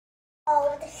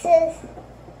Oh, you said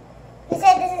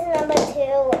this is number 2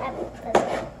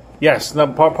 episode. Yes,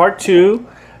 part 2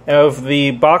 of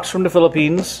the box from the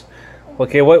Philippines.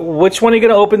 Okay, which one are you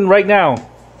going to open right now?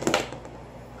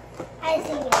 I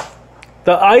see it.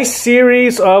 The Ice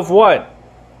series of what?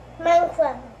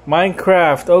 Minecraft.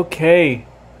 Minecraft, okay.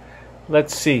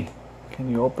 Let's see.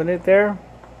 Can you open it there?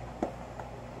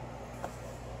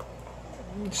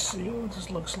 Let's see what this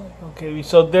looks like. Okay,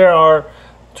 so there are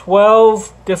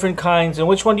 12 different kinds. And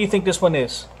which one do you think this one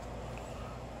is?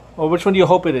 Or which one do you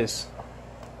hope it is?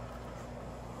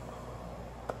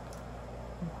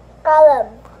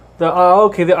 Golem.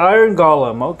 Okay, the Iron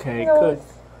Golem. Okay, No, good.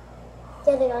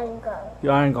 yeah, the Iron Golem. The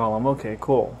Iron Golem. Okay,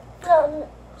 cool. No,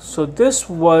 So this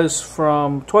was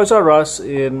from Toys R Us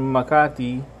in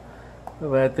Makati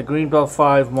at the Greenbelt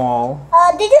 5 Mall.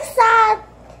 Did you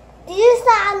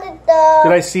saw under the?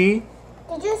 Did I see?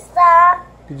 Did you saw?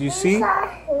 Did you see? Did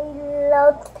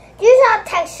you saw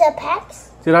texture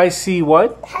packs? Did I see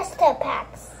what? Tester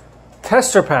packs.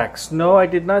 Tester packs. No, I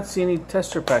did not see any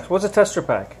tester packs. What's a tester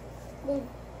pack? In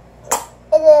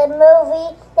a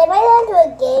movie, they made it into a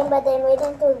game, but they made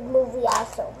it into a movie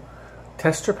also.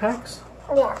 Tester packs?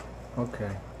 Yeah. Okay.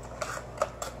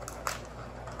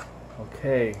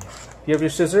 Okay. Do you have your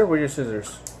scissors? Where are your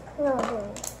scissors? No,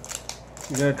 dude.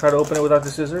 You gonna try to open it without the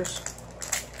scissors?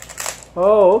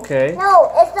 Oh, okay.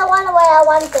 No, it's the one where I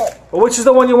wanted. Well, which is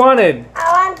the one you wanted?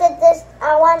 I wanted this.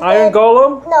 I wanted. Iron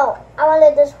Golem? No, I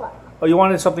wanted this one. Oh, you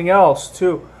wanted something else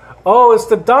too. Oh, it's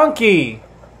the donkey.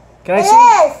 Can I see?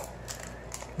 Yes.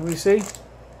 Can we see?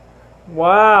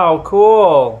 Wow,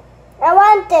 cool. I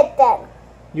wanted them.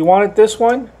 You wanted this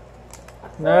one?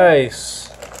 Nice.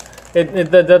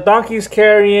 The donkey's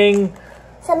carrying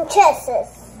Some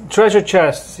chests. treasure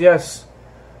chests, yes.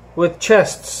 With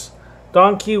chests.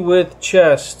 Donkey with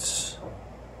chests.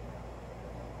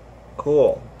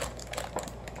 Cool.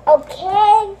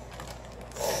 Okay.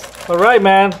 Alright,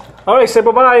 man. Alright, say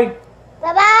bye-bye.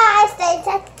 Bye bye. Stay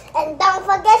tuned and don't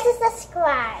forget to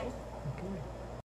subscribe.